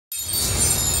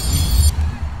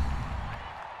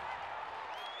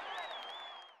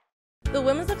the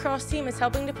women's lacrosse team is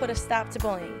helping to put a stop to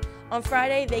bullying. On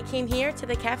Friday, they came here to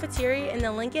the cafeteria in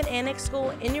the Lincoln Annex School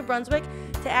in New Brunswick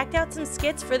to act out some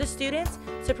skits for the students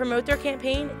to promote their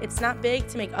campaign, "It's Not Big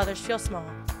to Make Others Feel Small."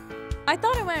 I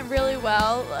thought it went really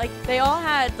well. They all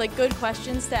had good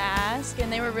questions to ask,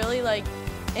 and they were really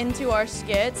into our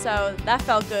skit, so that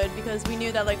felt good because we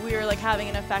knew that we were having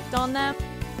an effect on them.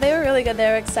 They were really good. They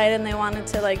were excited and they wanted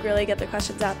to really get the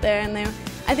questions out there, and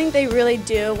I think they really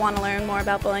do want to learn more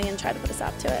about bullying and try to put a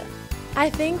stop to it. I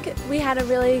think we had a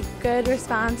really good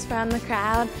response from the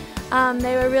crowd.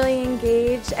 They were really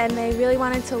engaged and they really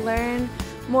wanted to learn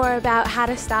more about how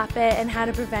to stop it and how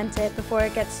to prevent it before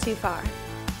it gets too far.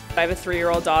 I have a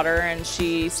 3-year-old daughter, and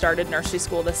she started nursery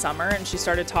school this summer, and she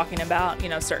started talking about,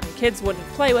 certain kids wouldn't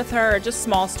play with her, just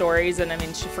small stories, and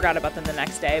she forgot about them the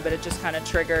next day, but it just kind of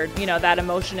triggered, that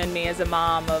emotion in me as a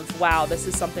mom of, wow, this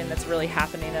is something that's really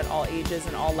happening at all ages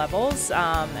and all levels,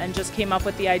 and just came up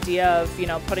with the idea of,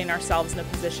 putting ourselves in a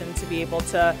position to be able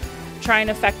to try and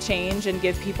affect change and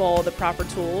give people the proper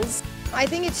tools. I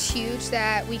think it's huge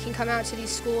that we can come out to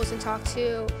these schools and talk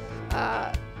to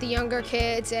the younger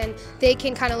kids, and they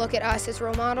can kind of look at us as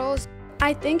role models.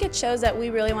 I think it shows that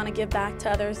we really want to give back to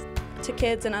others, to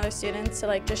kids and other students,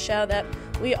 to just show that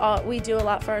we do a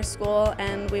lot for our school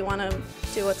and we want to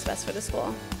do what's best for the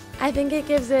school. I think it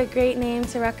gives a great name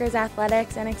to Rutgers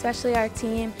athletics and especially our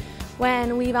team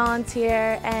when we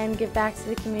volunteer and give back to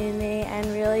the community and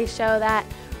really show that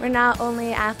we're not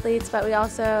only athletes but we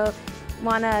also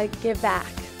want to give back.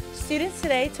 Students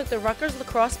today took the Rutgers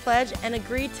Lacrosse Pledge and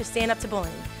agreed to stand up to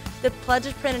bullying. The pledge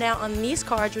is printed out on these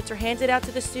cards, which were handed out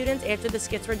to the students after the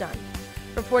skits were done.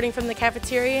 Reporting from the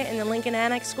cafeteria in the Lincoln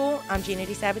Annex School, I'm Gina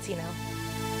DiSabatino.